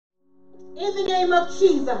In the name of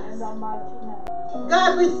Jesus. In the mighty name.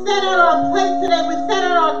 God, we set out our plates today. We set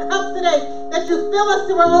out our cups today. That you fill us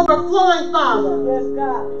to our overflowing, Father. Yes,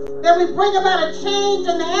 God. That we bring about a change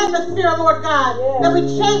in the atmosphere, Lord God. Yes. That we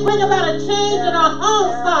bring about a change in our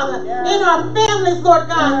homes, Father. Yes. In our families, Lord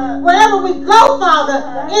God. Wherever we go, Father.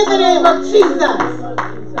 In the name of Jesus.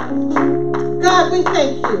 God, we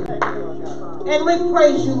thank you. And we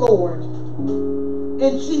praise you, Lord.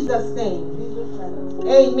 In Jesus' name.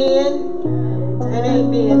 Amen. And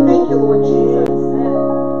amen. Thank you, Lord Jesus.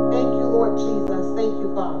 Thank you, Lord Jesus. Thank you,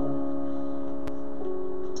 Father.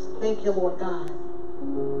 Thank you, Lord God.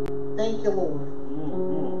 Thank you, Lord.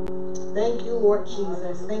 Thank you, Lord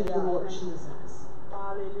Jesus. Thank you, Lord Jesus.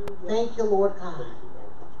 Thank you, Lord God.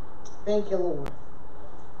 Thank you, Lord.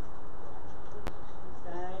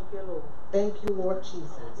 Thank you, Lord. Thank you, Lord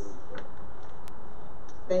Jesus.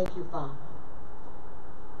 Thank you, Father.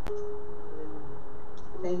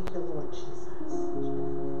 Thank you, Lord Jesus.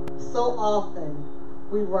 So often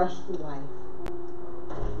we rush through life.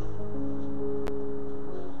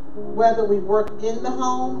 Whether we work in the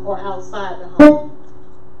home or outside the home.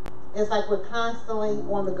 It's like we're constantly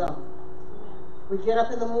on the go. We get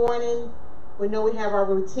up in the morning. We know we have our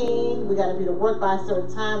routine. We got to be to work by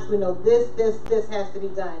certain times. We know this has to be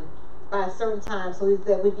done by a certain time so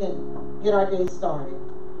that we can get our day started.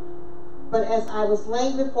 But as I was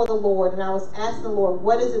laying before the Lord and I was asking the Lord,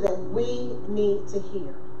 what is it that we need to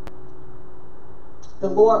hear? The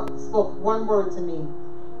Lord spoke one word to me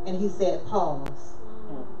and he said, pause.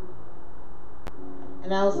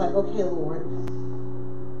 And I was like, okay, Lord.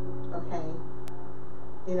 Okay.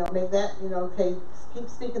 You know, make that, okay, keep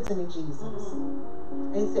speaking to me, Jesus.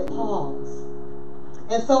 And he said, pause.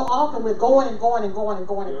 And so often we're going and going and going and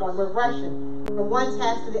going and going. We're rushing from one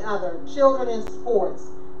task to the other. Children in sports.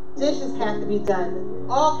 Dishes have to be done.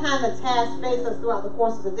 All kinds of tasks face us throughout the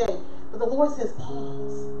course of the day. But the Lord says,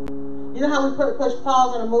 pause. You know how we push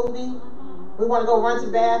pause on a movie? We want to go run to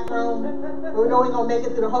the bathroom. But we know we're going to make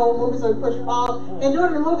it through the whole movie, so we push pause. Can't do it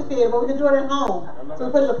in the movie theater, but we can do it at home. So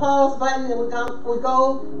we push the pause button and we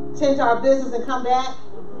go tend to our business and come back.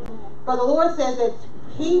 But the Lord says that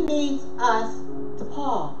he needs us to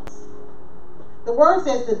pause. The word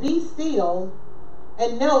says to be still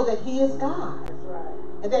and know that he is God. That's right.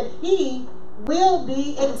 And that he will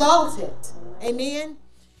be exalted. Amen.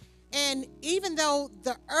 And even though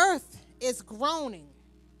the earth is groaning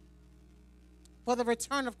for the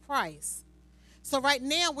return of Christ, so right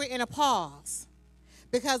now we're in a pause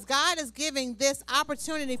because God is giving this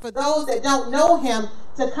opportunity for those that don't know him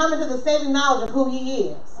to come into the saving knowledge of who he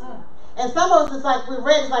is. And some of us, it's like we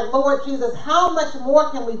read, it's like, Lord Jesus, how much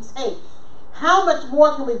more can we take? How much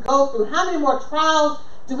more can we go through? How many more trials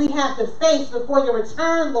do we have to face before your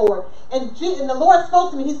return, Lord? And the Lord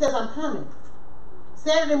spoke to me. He says, I'm coming.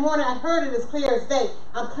 Saturday morning, I heard it as clear as day.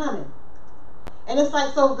 I'm coming. And it's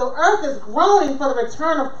like, so the earth is groaning for the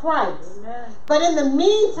return of Christ. Amen. But in the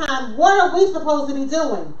meantime, what are we supposed to be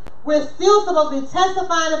doing? We're still supposed to be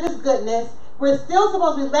testifying of his goodness. We're still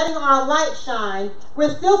supposed to be letting our light shine.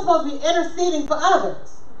 We're still supposed to be interceding for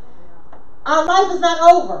others. Our life is not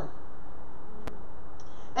over.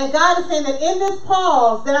 And God is saying that in this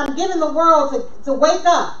pause that I'm giving the world to wake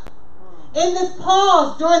up, in this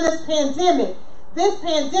pause during this pandemic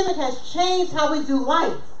has changed how we do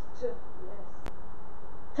life.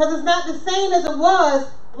 Because it's not the same as it was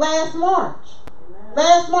last March. Amen.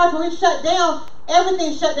 Last March when we shut down,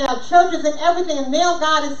 everything shut down, churches and everything, and now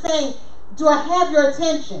God is saying, do I have your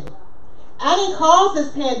attention? I didn't cause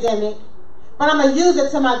this pandemic, but I'm going to use it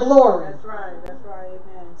to my glory. That's right, amen.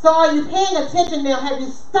 So are you paying attention now? Have you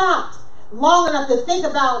stopped long enough to think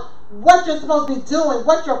about what you're supposed to be doing,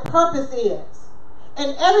 what your purpose is?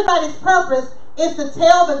 And everybody's purpose is to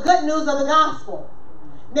tell the good news of the gospel.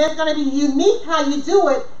 Now it's going to be unique how you do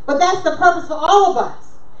it, but that's the purpose for all of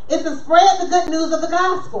us. It's to spread the good news of the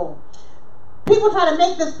gospel. People try to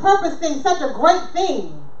make this purpose thing such a great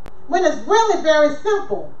thing when it's really very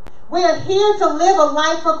simple. We are here to live a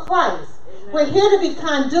life for Christ. Amen. We're here to be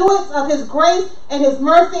conduits of his grace and his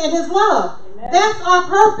mercy and his love. Amen. That's our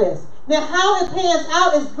purpose. Now how it pans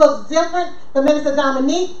out looks different for Minister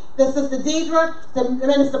Dominique, than Sister Deidre, to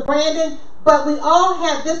Minister Brandon, but we all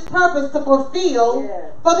have this purpose to fulfill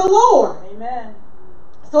for the Lord. Amen.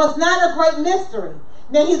 So it's not a great mystery.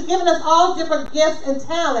 Now he's given us all different gifts and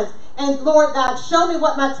talents. And Lord God, show me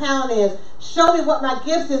what my talent is. Show me what my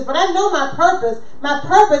gift is. But I know my purpose. My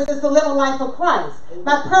purpose is to live a life of Christ. Amen.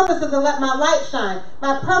 My purpose is to let my light shine.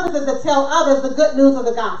 My purpose is to tell others the good news of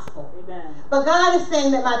the gospel. Amen. But God is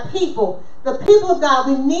saying that my people, the people of God,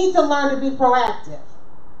 we need to learn to be proactive.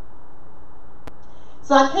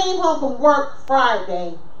 So I came home from work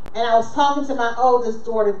Friday, And I was talking to my oldest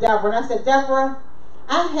daughter, Deborah, and I said, Deborah,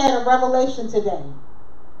 I had a revelation today.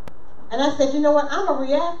 And I said, you know what? I'm a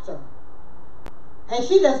reactor. And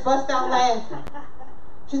she just bust out laughing.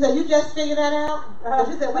 She said, you just figured that out?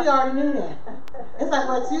 So she said, we already knew that. It's like,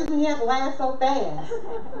 well, excuse me, you have to laugh so fast.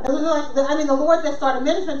 It was like, the Lord just started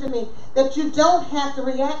ministering to me that you don't have to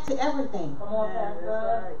react to everything. Come on,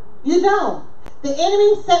 Pastor. You don't. The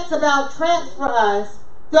enemy sets about traps for us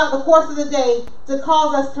throughout the course of the day to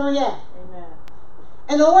cause us to react. Amen.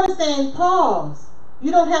 And the Lord is saying, pause.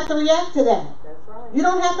 You don't have to react to that. That's right. You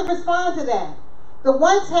don't have to respond to that. The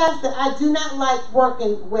one task that I do not like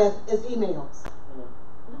working with is emails.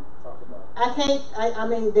 I can't, I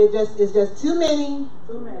mean, it's just too many.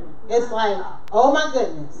 Too many. It's like, oh my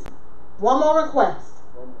goodness. One more request.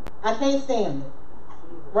 I can't stand it.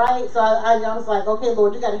 Right? So I was like, okay,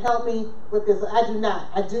 Lord, you got to help me with this. I do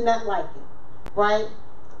not like it. Right?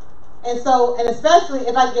 And so, and especially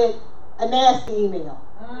if I get a nasty email.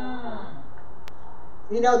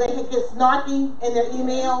 You know, they get snarky in their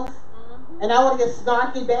emails. And I want to get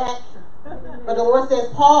snarky back. But the Lord says,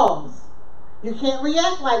 pause. You can't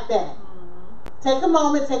react like that. Take a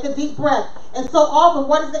moment, take a deep breath. And so often,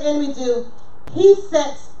 what does the enemy do? He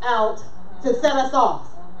sets out to set us off.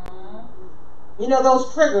 You know,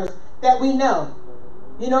 those triggers that we know.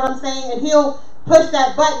 You know what I'm saying? And he'll push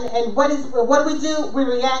that button, and what do we do? We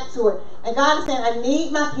react to it. And God is saying, I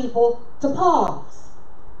need my people to pause.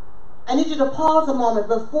 I need you to pause a moment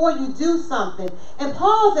before you do something. And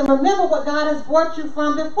pause and remember what God has brought you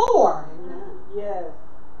from before. Yes.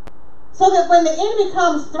 So that when the enemy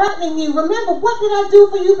comes threatening you, remember, what did I do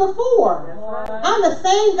for you before? Right. I'm the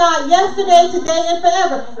same God yesterday, today, and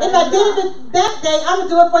forever. If I did it that day, I'm going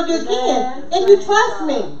to do it for you again. If you trust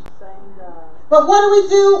me. But what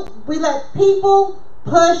do? We let people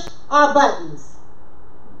push our buttons.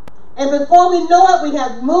 And before we know it, we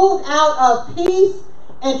have moved out of peace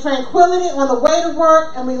and tranquility on the way to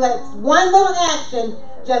work, and we let one little action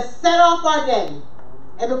just set off our day.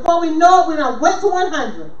 And before we know it, we done went to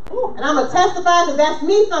 100. And I'm going to testify because that's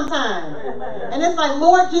me sometimes. And it's like,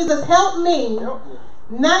 Lord Jesus, help me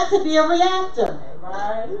not to be a reactor.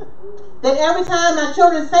 That every time my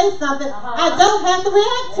children say something, I don't have to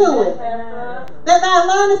react to it. That I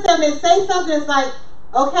learn to say, when they say something, it's like,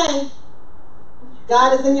 okay,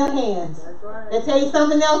 God is in your hands. They tell you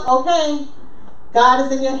something else, okay, God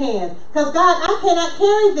is in your hands. Because God, I cannot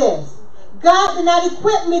carry this. God did not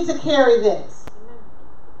equip me to carry this.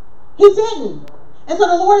 He didn't. And so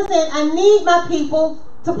the Lord is saying, I need my people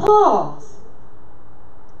to pause.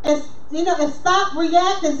 And, you know, and stop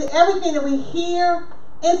reacting to everything that we hear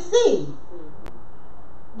and see.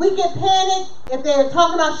 We get panicked. If they're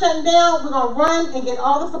talking about shutting down, we're going to run and get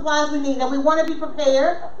all the supplies we need. And we want to be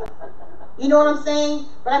prepared. You know what I'm saying?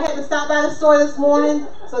 But I had to stop by the store this morning.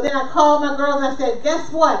 So then I called my girls and I said,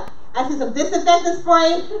 guess what? I see some disinfectant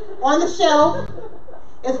spray on the shelf.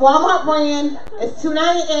 It's Walmart brand. It's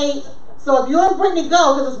 $2.98. So if you and Brittany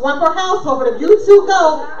go, because it's one per household, but if you two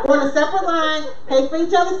go, we're on a separate line, pay for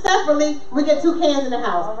each other separately, we get 2 cans in the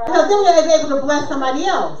house. Because then we're able to bless somebody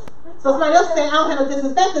else. So somebody else say, I don't have no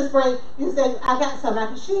disinfectant spray. You say, I got something I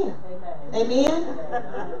can share. Amen?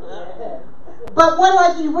 But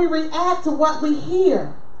what do? We react to what we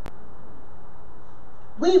hear.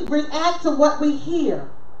 We react to what we hear.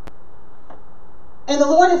 And the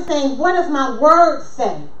Lord is saying, what does my word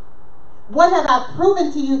say? What have I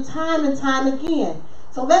proven to you time and time again?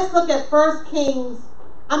 So let's look at 1 Kings.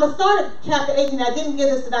 I'm going to start at chapter 18. I didn't give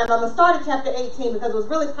this tonight, but I'm going to start at chapter 18 because it was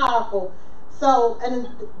really powerful. So, and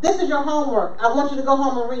this is your homework. I want you to go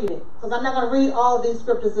home and read it because I'm not going to read all of these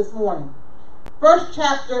scriptures this morning. 1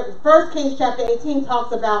 Kings chapter 18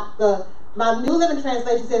 talks about my New Living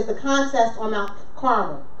Translation says the contest on Mount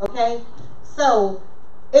Carmel. Okay? So,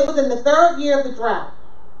 it was in the 3rd year of the drought.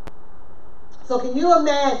 So can you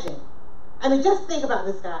imagine? I mean, just think about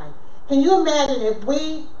this, guy. Can you imagine if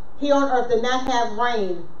we here on earth did not have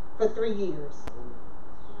rain for 3 years?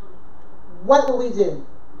 What would we do?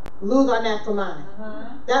 Lose our natural mind.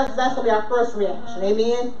 That's going to be our first reaction.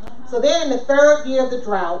 Amen? So they're in the 3rd year of the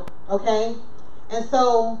drought. Okay? And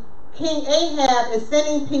so King Ahab is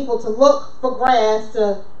sending people to look for grass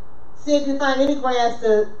to see if you find any grass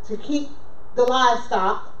to keep the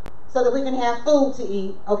livestock so that we can have food to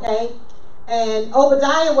eat, okay? And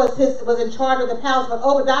Obadiah was in charge of the palace, but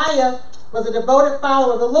Obadiah was a devoted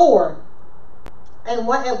follower of the Lord. And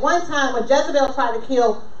at one time when Jezebel tried to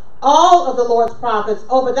kill all of the Lord's prophets,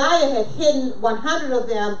 Obadiah had hidden 100 of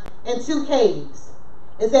them in 2 caves.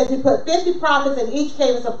 It says he put 50 prophets in each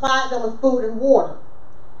cave and supplied them with food and water.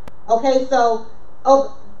 Okay, so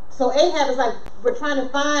So Ahab is like, we're trying to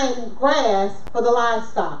find grass for the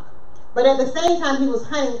livestock. But at the same time, he was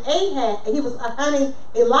hunting hunting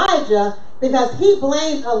Elijah, because he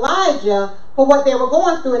blamed Elijah for what they were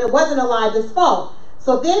going through, and it wasn't Elijah's fault.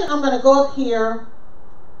 So then I'm going to go up here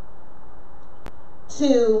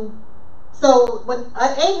to, so when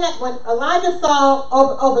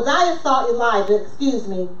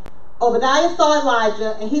Obadiah saw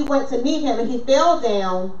Elijah, and he went to meet him, and he fell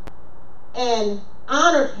down and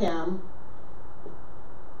honored him.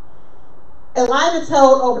 Elijah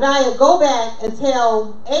told Obadiah, go back and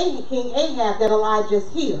tell King Ahab that Elijah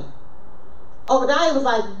is here. Obadiah was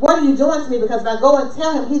like, what are you doing to me? Because if I go and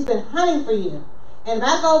tell him, he's been hunting for you. And if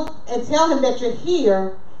I go and tell him that you're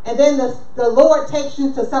here, and then the Lord takes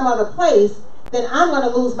you to some other place, then I'm going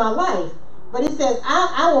to lose my life. But he says,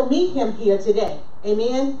 I will meet him here today.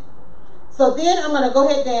 Amen? So then I'm going to go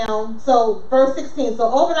ahead down. So verse 16.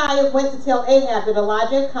 So Obadiah went to tell Ahab that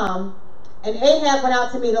Elijah had come, and Ahab went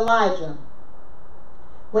out to meet Elijah.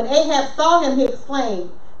 When Ahab saw him, he exclaimed,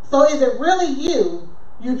 so is it really you,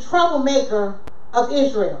 you troublemaker of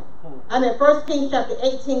Israel? I'm in 1 Kings chapter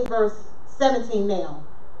 18, verse 17 now.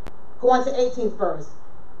 Going to 18th verse.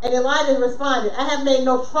 And Elijah responded, I have made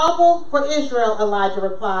no trouble for Israel, Elijah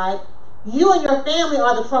replied. You and your family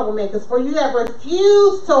are the troublemakers, for you have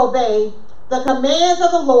refused to obey the commands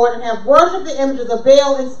of the Lord and have worshipped the images of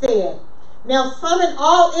Baal instead. Now summon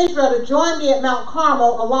all Israel to join me at Mount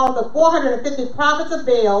Carmel, along with the 450 prophets of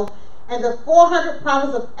Baal and the 400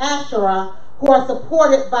 prophets of Asherah, who are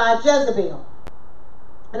supported by Jezebel.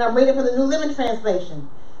 And I'm reading from the New Living Translation.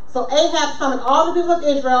 So Ahab summoned all the people of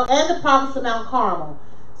Israel and the prophets of Mount Carmel.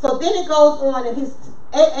 So then it goes on, and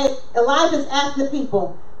Elijah's asking the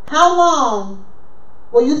people, how long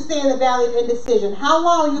will you stay in the valley of indecision? How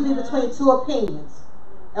long will you be between two opinions?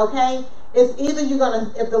 Okay? It's either you're going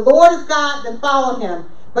to, if the Lord is God, then follow him.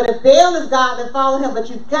 But if Baal is God, then follow him. But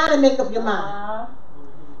you've got to make up your mind.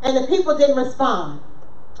 And the people didn't respond.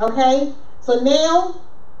 Okay? So now,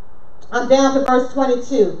 I'm down to verse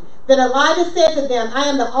 22. Then Elijah said to them, I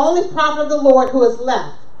am the only prophet of the Lord who is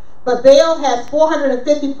left. But Baal has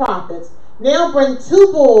 450 prophets. Now bring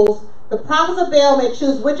 2 bulls. The prophets of Baal may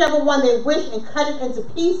choose whichever one they wish and cut it into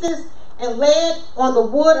pieces and lay it on the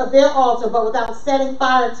wood of their altar, but without setting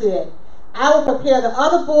fire to it. I will prepare the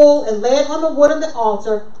other bull and lay it on the wood of the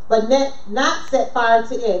altar, but not set fire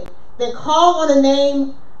to it. Then call on the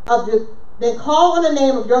name of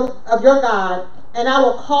your God, and I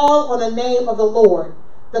will call on the name of the Lord.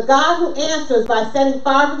 The God who answers by setting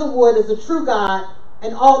fire to the wood is the true God,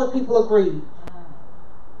 and all the people agreed.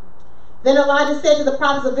 Then Elijah said to the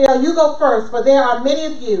prophets of Baal, you go first, for there are many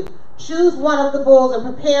of you. Choose one of the bulls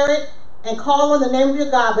and prepare it, and call on the name of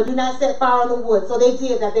your God, but do not set fire on the wood. So they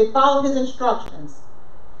did that. They followed his instructions.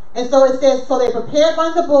 And so it says, so they prepared one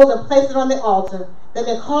of the bulls and placed it on the altar. Then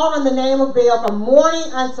they called on the name of Baal from morning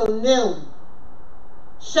until noon,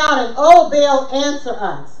 shouting, O Baal, answer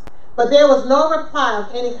us. But there was no reply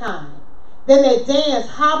of any kind. Then they danced,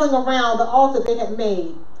 hobbling around the altar they had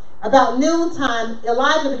made. About noontime,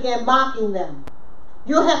 Elijah began mocking them.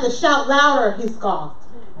 You'll have to shout louder, he scoffed,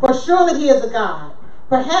 for surely he is a god.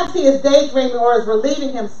 Perhaps he is daydreaming or is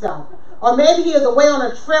relieving himself. Or maybe he is away on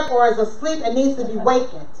a trip or is asleep and needs to be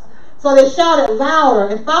wakened. So they shouted louder,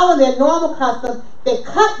 and following their normal custom, they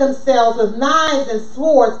cut themselves with knives and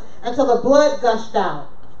swords until the blood gushed out.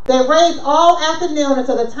 They raised all afternoon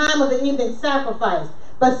until the time of the evening sacrifice.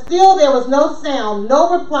 But still there was no sound, no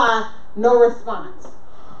reply, no response.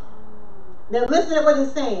 Now listen to what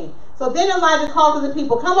he's saying. So then Elijah called to the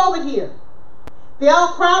people, come over here. They all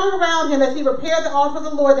crowded around him as he repaired the altar of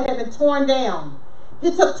the Lord that had been torn down.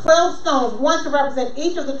 He took 12 stones, one to represent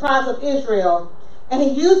each of the tribes of Israel, and he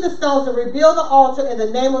used the stones to rebuild the altar in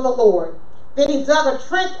the name of the Lord. Then he dug a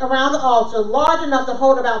trench around the altar large enough to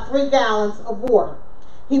hold about 3 gallons of water.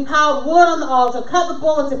 He piled wood on the altar, cut the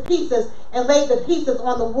bull into pieces, and laid the pieces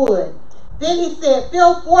on the wood. Then he said,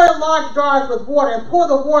 fill 4 large jars with water and pour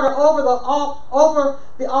the water over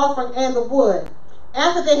the offering and the wood.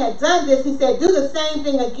 After they had done this, he said, do the same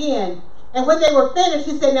thing again. And when they were finished,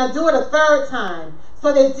 he said, now do it a 3rd time.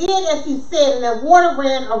 So they did as he said, and the water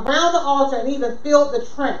ran around the altar and even filled the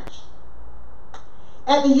trench.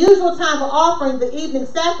 At the usual time for offering the evening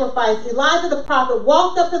sacrifice, Elijah the prophet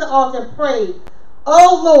walked up to the altar and prayed,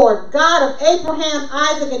 O Lord, God of Abraham,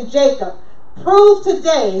 Isaac, and Jacob, prove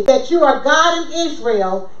today that you are God in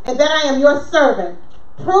Israel and that I am your servant.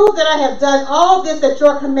 Prove that I have done all this at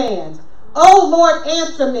your command. O Lord,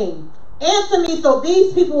 answer me. Answer me so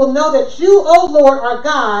these people will know that you, O Lord, are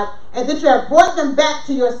God and that you have brought them back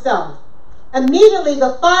to yourself. Immediately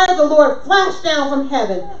the fire of the Lord flashed down from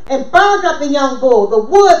heaven and burned up the young bull, the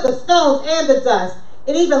wood, the stones, and the dust.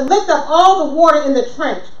 It even licked up all the water in the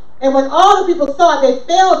trench. And when all the people saw it, they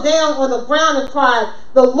fell down on the ground and cried,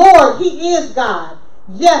 "The Lord, He is God.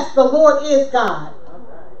 Yes, the Lord is God."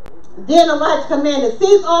 Then Elijah commanded,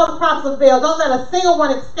 "Seize all the prophets of Baal. Don't let a single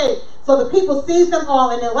one escape." So the people seized them all,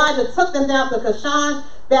 and Elijah took them down to the Kishon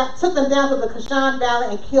Valley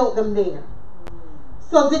and killed them there.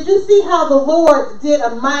 So did you see how the Lord did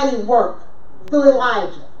a mighty work through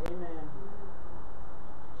Elijah? Amen.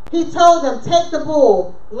 He told them, take the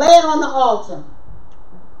bull, lay it on the altar,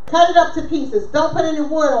 cut it up to pieces, don't put any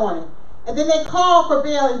wood on it. And then they called for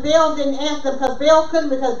Baal, and Baal didn't answer them because Baal couldn't,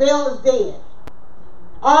 because Baal is dead.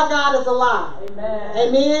 Our God is alive. Amen.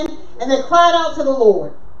 Amen. And they cried out to the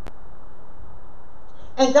Lord.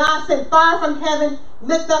 And God sent fire from heaven,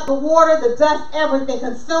 licked up the water, the dust, everything,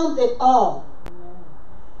 consumed it all.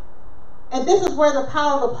 And this is where the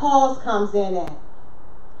power of the pause comes in at.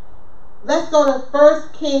 Let's go to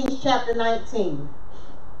 1 Kings chapter 19.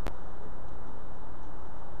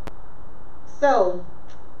 So,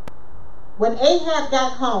 when Ahab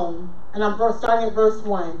got home, and I'm starting at verse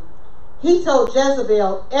 1, he told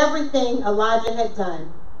Jezebel everything Elijah had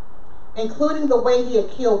done, including the way he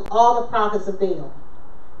had killed all the prophets of Baal.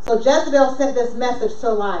 So Jezebel sent this message to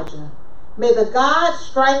Elijah: "May the God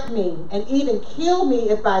strike me and even kill me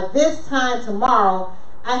if by this time tomorrow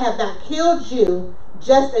I have not killed you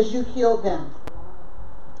just as you killed them."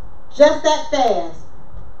 Just that fast,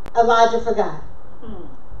 Elijah forgot.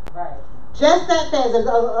 Right. Just that fast.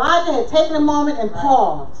 Elijah had taken a moment and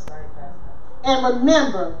paused and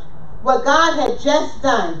remembered what God had just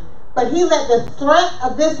done. But he let the threat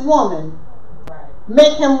of this woman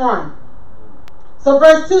make him run. So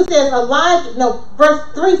verse 2 says verse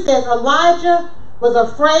 3 says Elijah was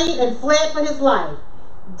afraid and fled for his life.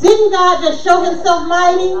 Didn't God just show himself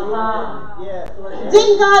mighty? Yes.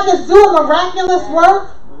 Didn't God just do a miraculous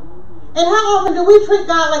work? And how often do we treat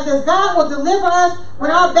God like this? God will deliver us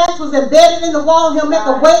when our backs was embedded in the wall. He'll make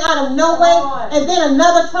a way out of no way. And then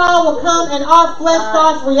another trial will come and our flesh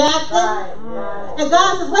starts reacting. And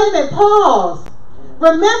God says, wait a minute, pause.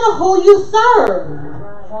 Remember who you serve.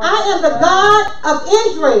 I am the God of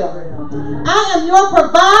Israel. I am your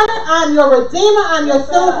provider. I am your redeemer. I am your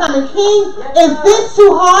soon-coming king. Is this too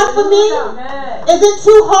hard for me? Is it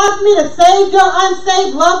too hard for me to save your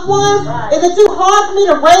unsaved loved ones? Is it too hard for me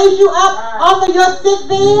to raise you up off of your sick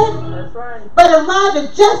bed? But Elijah,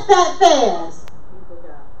 just that fast,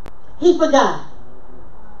 he forgot.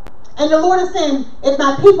 And the Lord is saying, if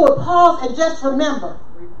my people would pause and just remember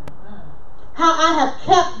how I have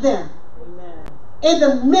kept them in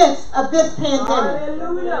the midst of this pandemic.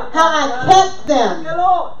 Hallelujah. How I kept them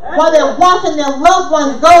while they're watching their loved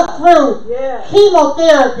ones go through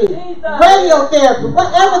chemotherapy, radiotherapy,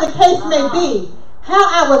 whatever the case may be. How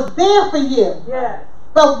I was there for you.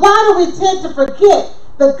 But why do we tend to forget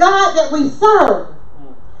the God that we serve?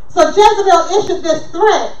 So Jezebel issued this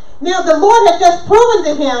threat. Now the Lord had just proven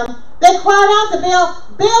to him. They cried out to Baal.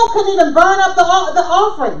 Baal couldn't even burn up the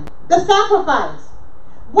offering, the sacrifice.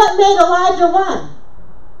 What made Elijah run?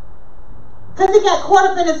 Because he got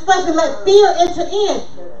caught up in his flesh and let fear enter in.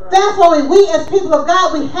 That's why we as people of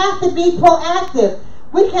God, we have to be proactive.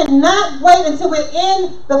 We cannot wait until we're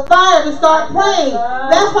in the fire to start praying.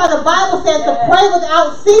 That's why the Bible says to pray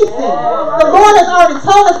without ceasing. The Lord has already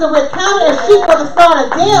told us that we're counted as sheep for the slaughter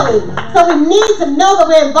daily. So we need to know that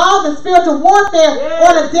we're involved in spiritual warfare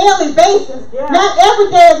on a daily basis. Not every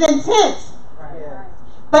day is intense.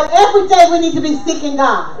 But every day we need to be seeking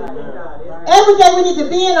God. Every day we need to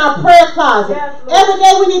be in our prayer closet. Every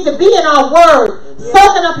day we need to be in our word,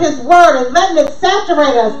 soaking up his word and letting it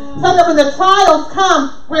saturate us so that when the trials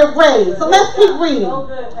come, we're ready. So let's keep reading.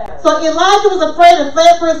 So Elijah was afraid and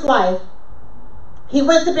fled for his life. He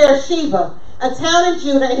went to Beersheba, a town in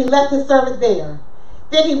Judah, and he left his servant there.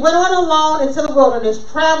 Then he went on alone into the wilderness,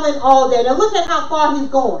 traveling all day. Now look at how far he's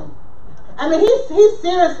going. I mean, he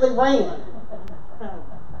seriously ran.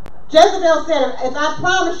 Jezebel said, if I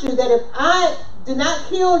promise you that if I do not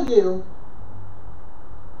kill you,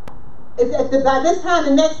 by this time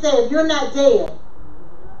the next day, if you're not dead.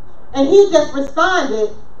 And he just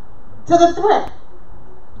responded to the threat.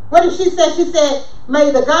 What did she say? She said, may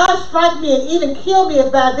the God strike me and even kill me if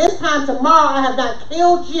by this time tomorrow I have not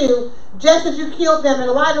killed you just as you killed them. And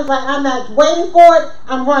Elijah was like, I'm not waiting for it,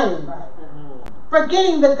 I'm running.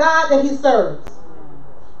 Forgetting the God that he serves.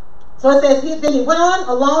 So it says, then he went on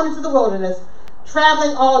alone into the wilderness,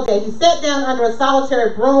 traveling all day. He sat down under a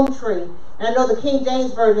solitary broom tree. And I know the King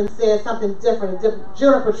James Version says something different, a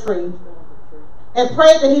juniper tree. And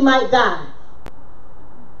prayed that he might die.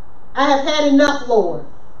 I have had enough, Lord.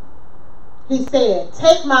 He said,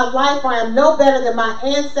 take my life, for I am no better than my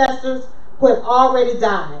ancestors who have already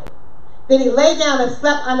died. Then he lay down and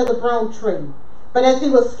slept under the broom tree. But as he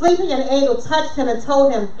was sleeping, an angel touched him and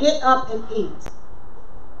told him, get up and eat.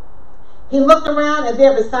 He looked around, and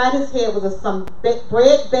there beside his head was some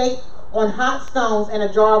bread baked on hot stones and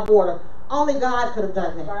a jar of water. Only God could have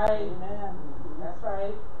done that. Right. Amen. That's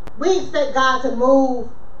right. We expect God to move,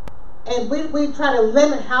 and we try to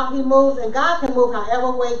limit how he moves, and God can move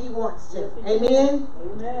however way he wants to. Amen?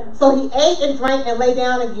 Amen. So he ate and drank and lay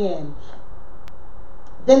down again.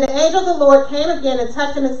 Then the angel of the Lord came again and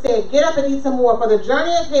touched him and said, get up and eat some more, for the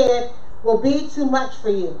journey ahead will be too much for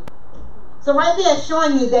you. So right there is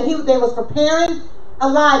showing you that they was preparing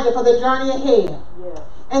Elijah for the journey ahead. Yeah.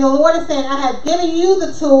 And the Lord is saying, I have given you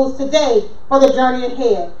the tools today for the journey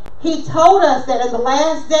ahead. He told us that in the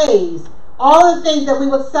last days, all the things that we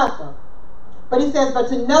would suffer. But he says, but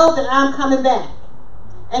to know that I'm coming back.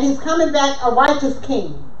 And he's coming back a righteous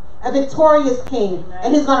king, a victorious king. Amen.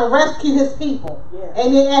 And he's going to rescue his people. Yeah.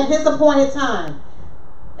 Amen. At his appointed time.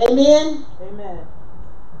 Amen. Amen.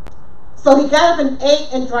 So he got up and ate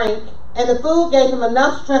and drank, and the food gave him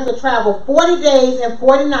enough strength to travel 40 days and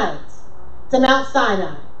 40 nights to Mount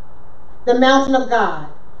Sinai, the mountain of God.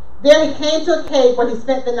 There he came to a cave where he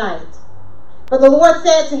spent the night. But the Lord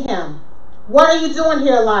said to him, what are you doing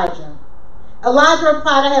here, Elijah? Elijah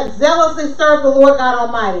replied, I have zealously served the Lord God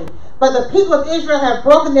Almighty, but the people of Israel have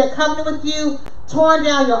broken their covenant with you, torn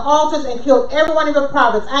down your altars, and killed every one of your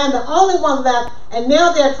prophets. I am the only one left, and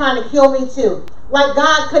now they're trying to kill me too. Like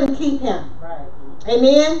God couldn't keep him. Right.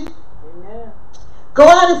 Amen? Amen. Go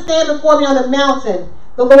out and stand before me on the mountain,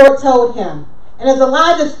 the Lord told him. And as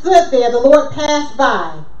Elijah stood there, the Lord passed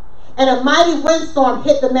by, and a mighty windstorm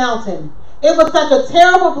hit the mountain. It was such a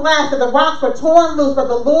terrible blast that the rocks were torn loose, but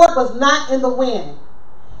the Lord was not in the wind.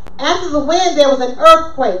 After the wind, there was an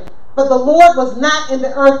earthquake, but the Lord was not in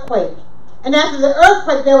the earthquake. And after the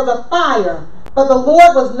earthquake, there was a fire, but the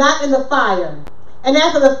Lord was not in the fire. And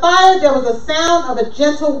after the fire, there was a sound of a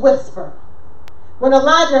gentle whisper. When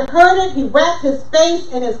Elijah heard it, he wrapped his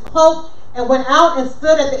face in his cloak and went out and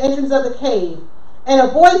stood at the entrance of the cave. And a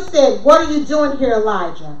voice said, what are you doing here,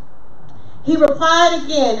 Elijah? He replied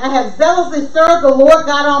again, I have zealously served the Lord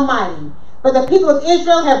God Almighty, but the people of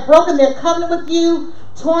Israel have broken their covenant with you,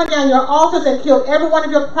 torn down your altars, and killed every one of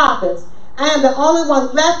your prophets. I am the only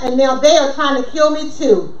one left, and now they are trying to kill me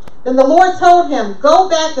too. Then the Lord told him, go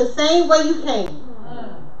back the same way you came,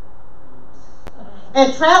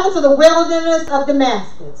 and travel to the wilderness of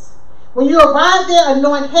Damascus. When you arrive there,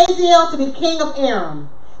 anoint Hazael to be king of Aram.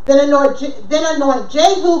 Then anoint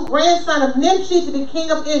Jehu, grandson of Nimshi, to be king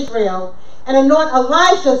of Israel, and anoint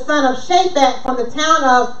Elisha, son of Shaphat, from the town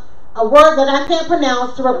of a word that I can't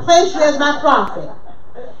pronounce, to replace you as my prophet.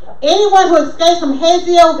 Anyone who escapes from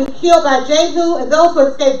Hazael will be killed by Jehu, and those who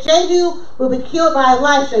escape Jehu will be killed by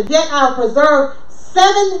Elisha. Yet I will preserve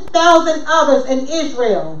 7,000 others in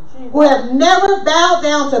Israel who have never bowed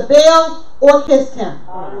down to Baal or kissed him.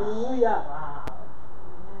 Hallelujah.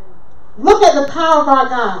 Look at the power of our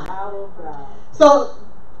God. So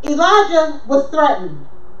Elijah was threatened,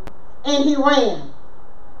 and he ran.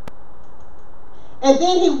 And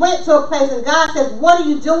then he went to a place, and God says, what are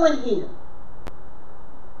you doing here?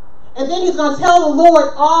 And then he's going to tell the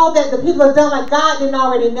Lord all that the people have done, like God didn't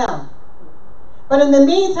already know. But in the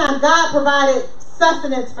meantime, God provided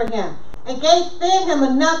sustenance for him and fed him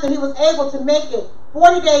enough that he was able to make it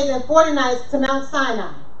 40 days and 40 nights to Mount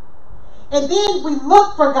Sinai. And then we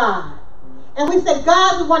look for God. And we say,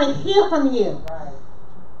 God, we want to hear from you. Right.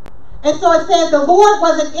 And so it says the Lord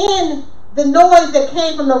wasn't in the noise that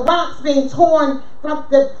came from the rocks being torn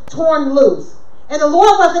loose. And the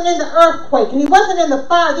Lord wasn't in the earthquake. And he wasn't in the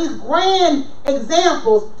fire. These grand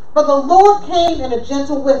examples. But the Lord came in a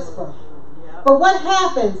gentle whisper. Yeah. But what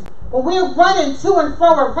happens when we're running to and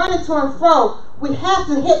fro, we have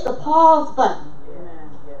to hit the pause button.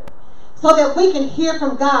 Yeah. So that we can hear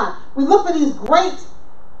from God. We look for these great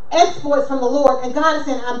exploits from the Lord, and God is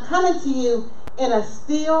saying, I'm coming to you in a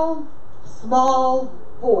still, small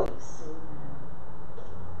voice.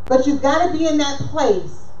 But you've got to be in that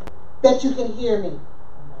place that you can hear me.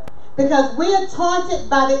 Because we are taunted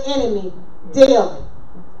by the enemy daily.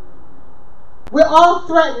 We're all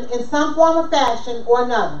threatened in some form or fashion or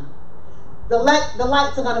another. The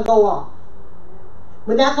lights are going to go off.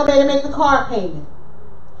 We're not going to be able to make the car payment.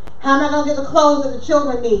 How am I going to get the clothes that the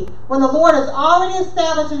children need? When the Lord has already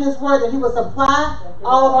established in his word that he will supply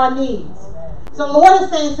all of our needs. So the Lord is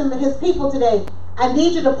saying to his people today, I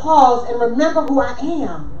need you to pause and remember who I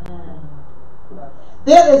am.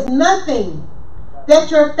 There is nothing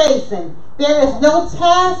that you're facing. There is no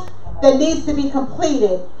task that needs to be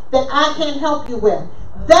completed that I can't help you with.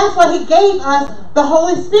 That's why he gave us the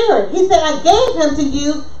Holy Spirit. He said, I gave him to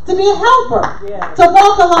you to be a helper, to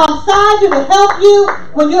walk alongside you, to help you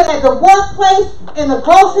when you're at the workplace, in the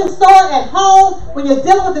grocery store, at home, when you're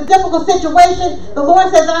dealing with a difficult situation. The Lord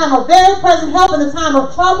says, I am a very present help in the time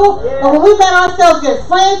of trouble. But when we let ourselves get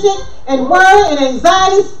frantic and worry and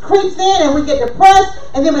anxiety creeps in and we get depressed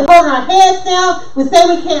and then we hold our heads down, we say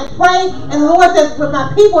we can't pray, and the Lord says, with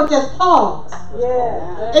my people, just pause.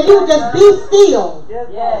 If you just be still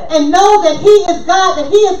and know that he is God, that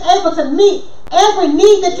he is able to meet every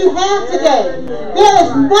need that you have today. There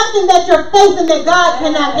is nothing that you're facing that God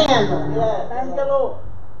cannot handle. Thank you, Lord.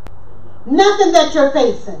 Nothing that you're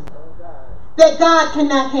facing that God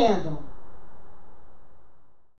cannot handle.